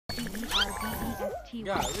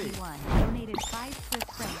CERBEST1 donated 5 Swiss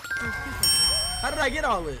francs for super chat. How did I get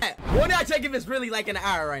all this? What did I check if it's really like an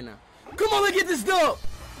hour right now? Come on, let's get this dub.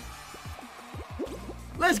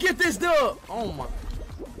 Let's get this dub. Oh my.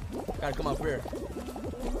 Gotta come up here.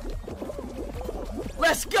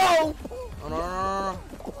 Let's go. Oh, no, no, no, no.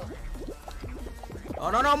 Oh,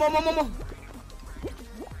 no, no, more.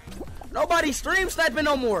 Nobody stream sniping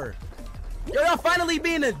no more. Yo, y'all finally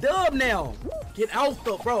being a dub now. Get out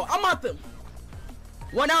the, bro. I'm out the.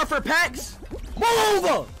 1 hour for packs. Move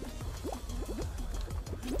over.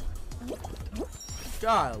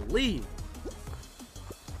 Golly.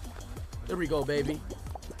 There we go, baby.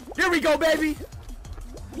 There we go, baby.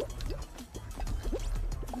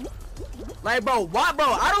 Like, bro, why, bro?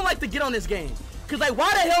 I don't like to get on this game. Cause, like,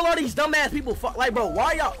 why the hell are these dumbass people, like, bro,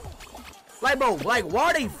 why y'all, like, bro, like, why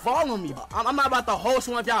are they following me? I'm not about to host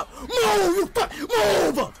one of y'all. Move, you fuck,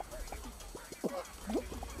 move!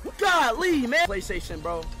 Golly, man. PlayStation,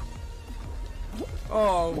 bro.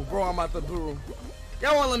 Oh, bro, I'm out the blue.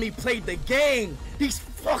 Y'all won't let me play the game. These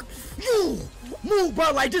fuck you. Move,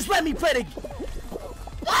 bro. Like, just let me play the.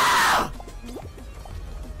 Ah!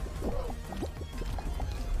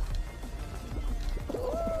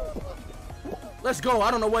 Let's go. I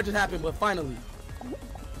don't know what just happened, but finally.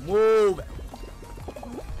 Move.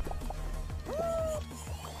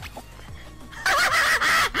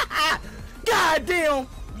 God damn.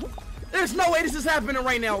 There's no way this is happening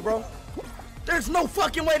right now, bro. There's no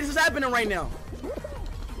fucking way this is happening right now.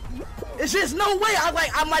 It's just no way.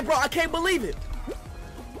 I'm like, bro, I can't believe it.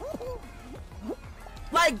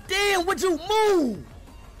 Like, damn, would you move?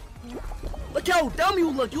 Look how dumb you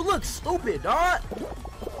look. You look stupid, dog.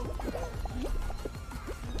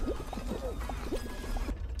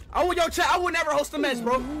 I would, yo, chat, I would never host a match,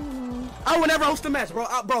 bro. I would never host a match, bro.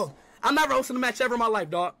 Bro, I'm never hosting a match ever in my life,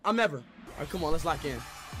 dog. I'm never. All right, come on, let's lock in.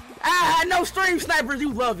 Ah, no stream snipers.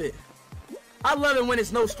 You love it. I love it when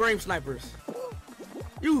it's no stream snipers.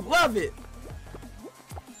 You love it.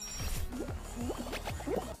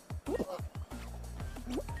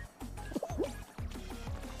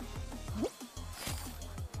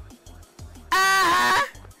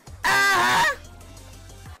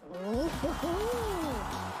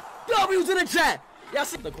 W's in the chat. Y'all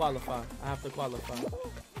see the qualify. I have to qualify.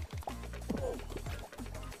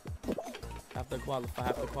 Have to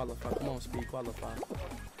qualify. Come on, Speed, qualify.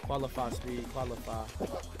 Qualify, Speed, qualify.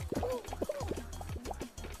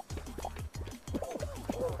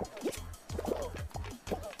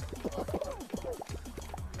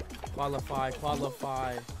 Qualify.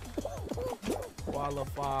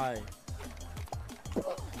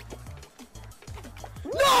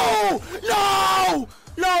 No!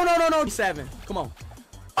 7. Come on.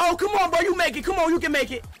 Oh, come on, bro. You make it. Come on, you can make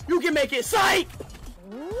it. You can make it. Psych!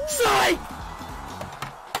 Psych!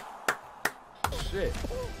 Shit.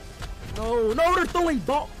 No, they're throwing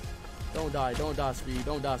ball. Don't die, Speed.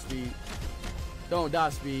 Don't die,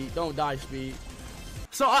 Speed.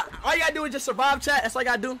 So, all you gotta do is just survive, chat. That's all you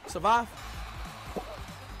gotta do. Survive.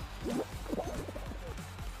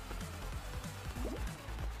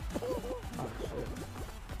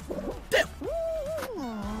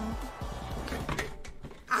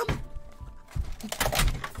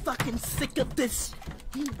 I'm sick of this.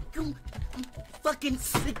 I'm fucking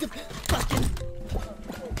sick of fucking.